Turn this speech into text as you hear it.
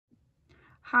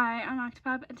Hi, I'm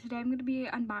Octopop, and today I'm going to be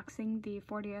unboxing the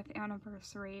 40th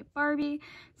anniversary Barbie.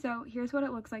 So here's what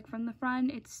it looks like from the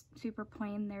front. It's super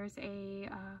plain. There's a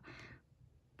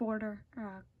border,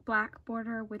 black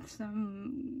border with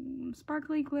some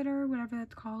sparkly glitter, whatever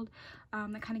that's called,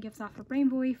 that kind of gives off a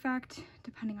rainbow effect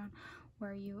depending on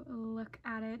where you look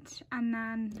at it. And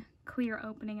then clear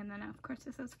opening, and then of course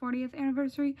it says 40th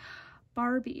anniversary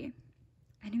Barbie.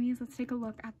 Anyways, let's take a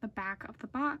look at the back of the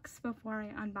box before I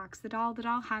unbox the doll. The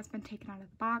doll has been taken out of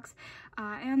the box,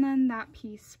 and then that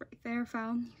piece right there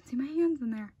fell. You can see my hands in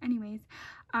there. Anyways,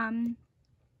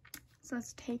 so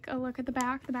let's take a look at the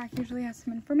back. The back usually has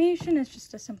some information. It's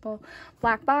just a simple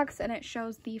black box, and it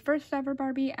shows the first ever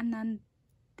Barbie and then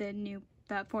the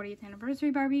 40th anniversary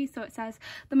Barbie. So it says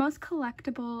the most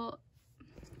collectible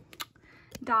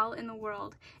doll in the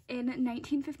world. In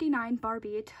 1959,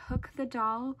 Barbie took the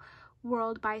doll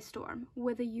world by storm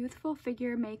with a youthful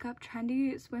figure, makeup,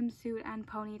 trendy swimsuit, and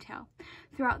ponytail.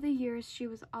 Throughout the years, she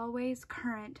was always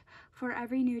current for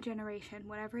every new generation.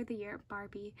 Whatever the year,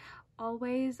 Barbie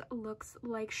always looks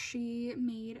like she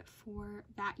made for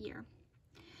that year.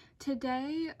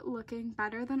 Today, looking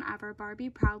better than ever,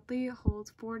 Barbie proudly holds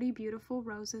 40 beautiful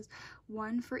roses,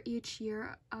 one for each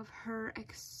year of her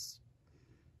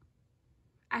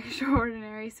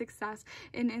extraordinary success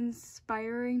in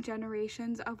inspiring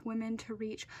generations of women to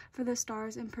reach for the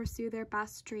stars and pursue their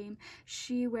best dream.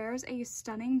 She wears a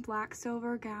stunning black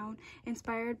silver gown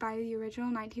inspired by the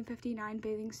original 1959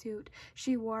 bathing suit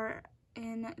she wore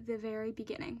in the very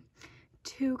beginning.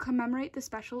 To commemorate the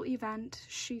special event,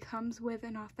 she comes with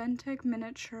an authentic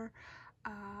miniature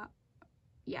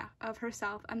of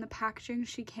herself and the packaging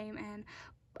she came in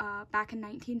back in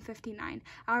 1959.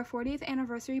 Our 40th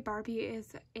anniversary Barbie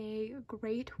is a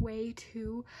great way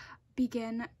to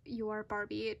begin your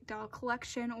Barbie doll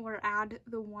collection or add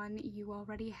the one you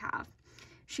already have.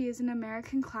 She is an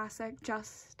American classic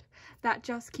that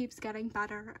just keeps getting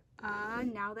better.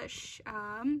 Now that's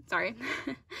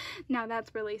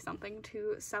really something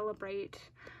to celebrate.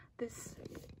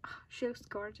 She looks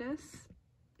gorgeous.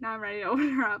 Now I'm ready to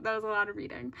open her up. That was a lot of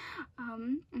reading.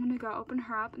 I'm gonna go open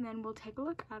her up and then we'll take a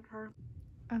look at her.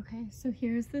 Okay, so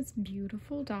here's this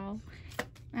beautiful doll.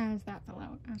 As that fell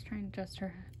out, I was trying to adjust her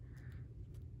head.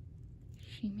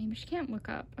 Maybe she can't look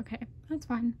up. Okay, that's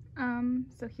fine.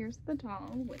 So here's the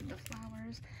doll with the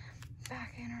flowers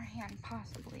back in her hand,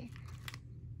 possibly.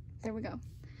 There we go.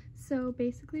 So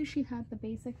basically she had the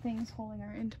basic things holding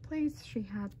her into place. She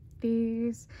had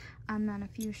these, and then a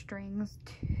few strings,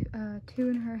 two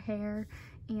in her hair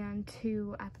and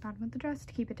two at the bottom of the dress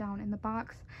to keep it down in the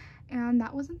box. And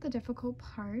that wasn't the difficult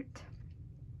part.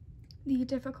 The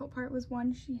difficult part was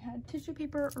one, she had tissue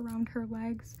paper around her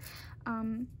legs.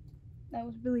 That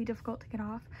was really difficult to get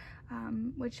off,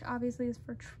 which obviously is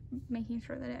for making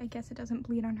sure that I guess it doesn't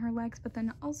bleed on her legs, but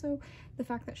then also the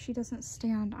fact that she doesn't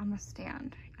stand on the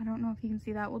stand. I don't know if you can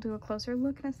see that. We'll do a closer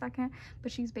look in a second, but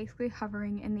she's basically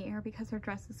hovering in the air because her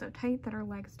dress is so tight that her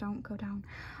legs don't go down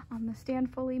on the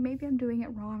stand fully. Maybe I'm doing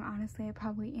it wrong, honestly, I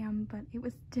probably am, but it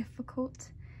was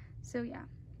difficult. So yeah,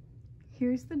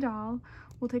 here's the doll.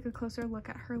 We'll take a closer look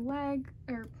at her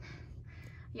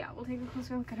we'll take a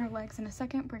closer look at her legs in a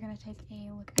second. We're going to take a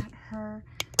look at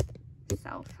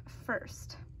herself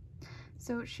first.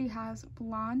 So she has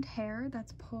blonde hair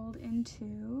that's pulled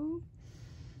into...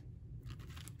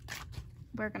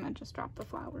 We're going to just drop the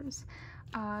flowers.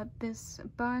 This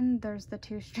bun, there's the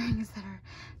two strings that are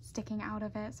sticking out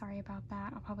of it. Sorry about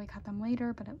that. I'll probably cut them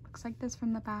later, but it looks like this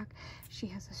from the back. She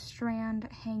has a strand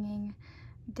hanging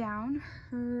down.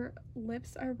 Her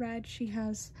lips are red. She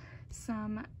has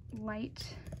some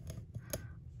light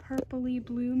purpley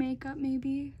blue makeup,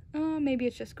 maybe. Maybe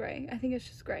it's just gray. I think it's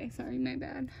just gray. Sorry, my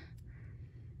bad.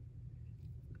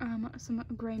 Some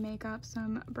gray makeup,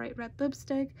 some bright red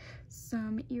lipstick,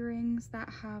 some earrings that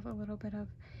have a little bit of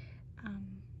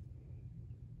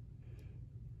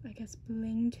I guess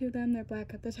bling to them. They're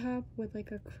black at the top with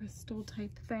like a crystal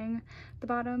type thing at the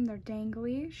bottom. They're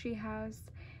dangly. She has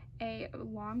a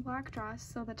long black dress,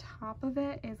 so the top of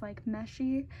it is like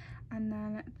meshy, and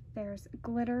then there's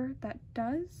glitter that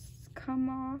does come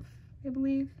off, I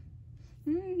believe.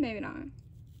 Maybe not.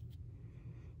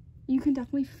 You can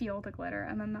definitely feel the glitter.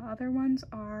 And then the other ones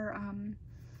are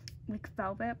like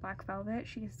velvet, black velvet.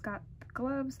 She's got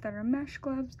gloves that are mesh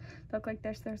gloves. Look like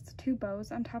there's two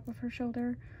bows on top of her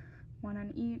shoulder, one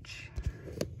on each.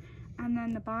 And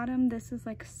then the bottom, this is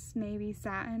like maybe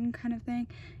satin kind of thing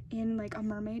in like a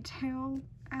mermaid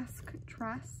tail-esque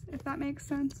dress, if that makes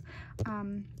sense.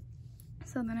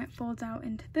 So then it folds out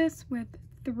into this with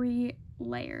 3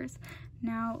 layers.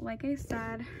 Now, like I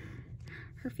said,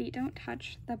 her feet don't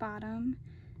touch the bottom,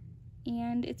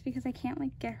 and it's because I can't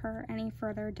like get her any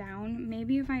further down.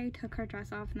 Maybe if I took her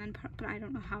dress off and then put, but I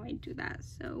don't know how I'd do that,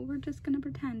 so we're just gonna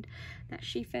pretend that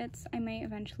she fits. I may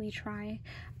eventually try.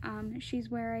 She's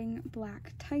wearing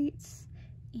black tights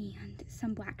and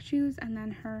some black shoes, and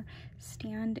then her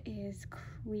stand is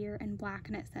clear and black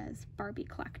and it says Barbie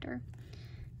Collector.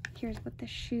 Here's what the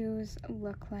shoes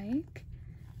look like.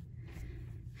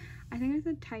 I think it's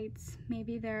the tights.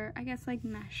 Maybe they're, I guess, like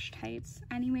mesh tights.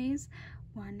 Anyways,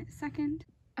 1 second.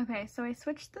 Okay, so I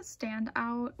switched the stand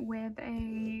out with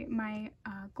my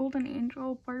Golden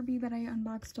Angel Barbie that I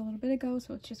unboxed a little bit ago,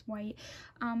 so it's just white.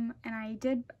 And I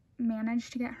did manage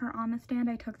to get her on the stand.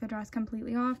 I took the dress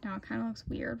completely off. Now it kind of looks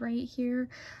weird right here.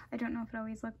 I don't know if it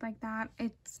always looked like that.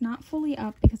 It's not fully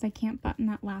up because I can't button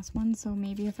that last one, so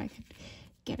maybe if I could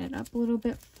get it up a little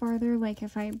bit farther, like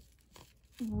if I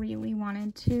really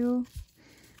wanted to.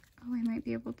 Oh, I might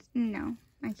be able to. No,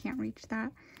 I can't reach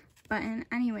that button.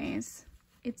 Anyways,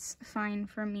 it's fine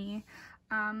for me.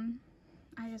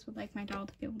 I just would like my doll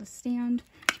to be able to stand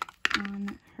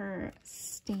on her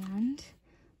stand.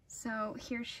 So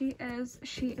here she is.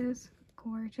 She is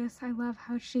gorgeous. I love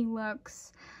how she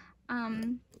looks.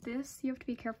 This you have to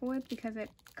be careful with because it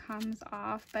comes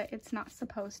off, but it's not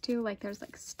supposed to. Like there's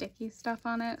like sticky stuff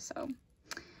on it, so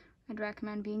I'd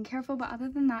recommend being careful. But other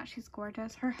than that, she's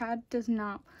gorgeous. Her head does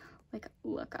not like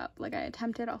look up like I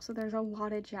attempted. Also, there's a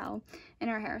lot of gel in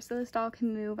her hair, so this doll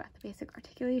can move at the basic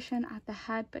articulation at the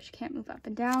head, but she can't move up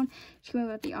and down. She can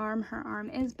move at the arm. Her arm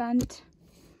is bent.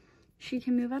 She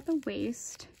can move at the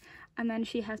waist, and then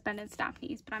she has bent and snap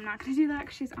knees, but I'm not going to do that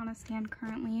because she's on a stand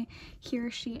currently.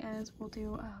 Here she is. We'll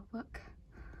do a look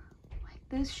like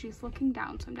this. She's looking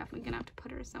down, so I'm definitely gonna have to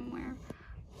put her somewhere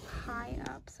high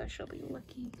up so she'll be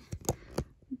looking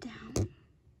down.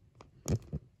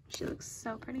 She looks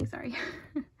so pretty, sorry.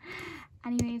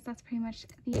 Anyways, that's pretty much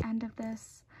the end of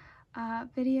this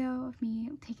video of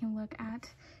me taking a look at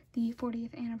the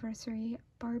 40th anniversary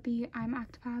Barbie. I'm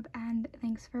Actifab, and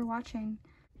thanks for watching.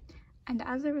 And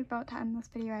as I was about to end this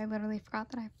video, I literally forgot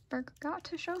that I forgot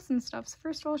to show some stuff. So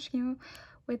first of all, she came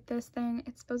with this thing.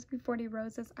 It's supposed to be 40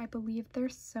 roses. I believe they're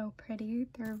so pretty.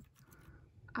 They're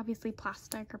obviously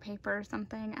plastic or paper or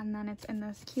something, and then it's in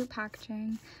this cute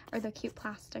packaging, or the cute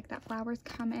plastic that flowers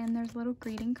come in. There's a little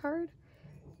greeting card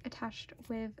attached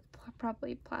with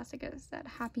probably plastic. It said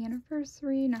happy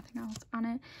anniversary, nothing else on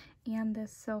it, and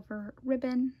this silver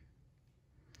ribbon.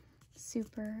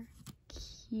 Super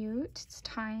cute. It's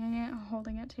tying it,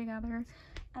 holding it together,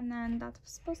 and then that's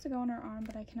supposed to go on her arm,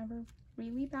 but I can never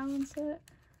really balance it.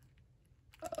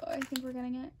 Oh, I think we're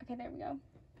getting it. Okay, there we go.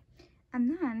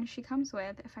 And then she comes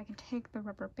with, if I can take the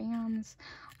rubber bands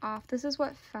off, this is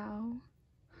what fell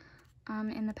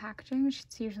in the packaging.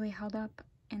 It's usually held up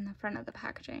in the front of the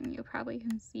packaging. You probably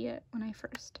can see it when I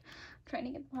first tried to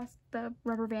get the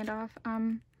rubber band off.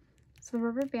 So the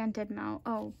rubber band did melt.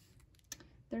 Oh,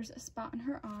 there's a spot on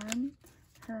her arm,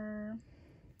 her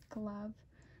glove,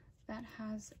 that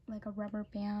has like a rubber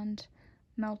band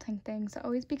melting thing. So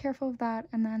always be careful of that.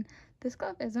 And then this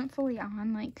glove isn't fully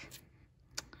on, like,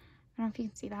 I don't know if you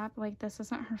can see that, but like this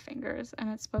isn't her fingers and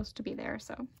it's supposed to be there.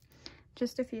 So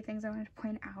just a few things I wanted to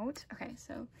point out. Okay,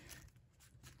 so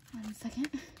 1 second.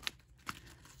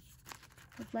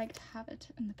 Would like to have it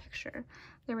in the picture.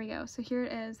 There we go. So here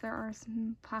it is. There are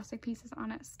some plastic pieces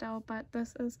on it still, but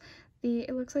this is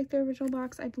it looks like the original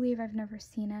box. I believe. I've never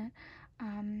seen it.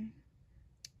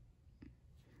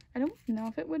 I don't know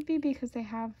if it would be because they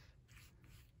have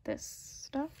this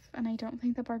stuff, and I don't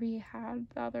think that Barbie had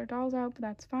the other dolls out, but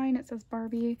that's fine. It says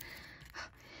Barbie.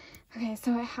 Okay,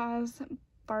 so it has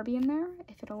Barbie in there,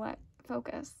 if it'll let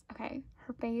focus. Okay,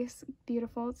 her face,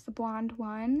 beautiful. It's the blonde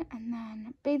one, and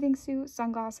then bathing suit,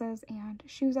 sunglasses, and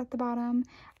shoes at the bottom.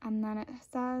 And then it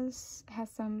has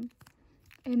some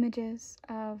images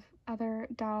of other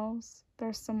dolls.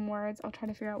 There's some words. I'll try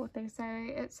to figure out what they say.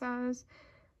 It says,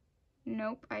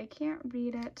 nope, I can't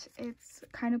read it. It's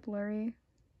kind of blurry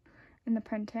in the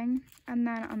printing. And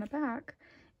then on the back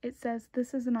it says,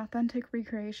 this is an authentic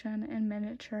recreation in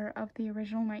miniature of the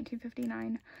original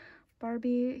 1959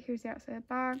 Barbie. Here's the outside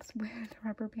box with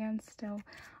rubber bands still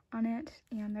on it,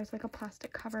 and there's like a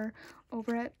plastic cover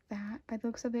over it that by the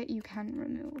looks of it you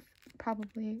can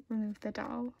probably remove the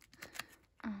doll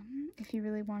if you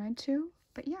really wanted to.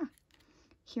 But yeah,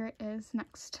 here it is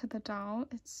next to the doll.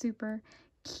 It's super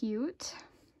cute.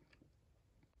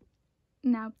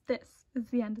 Now this is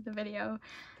the end of the video.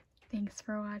 Thanks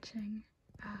for watching.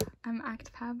 I'm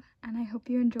Actifab, and I hope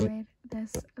you enjoyed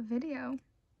this video.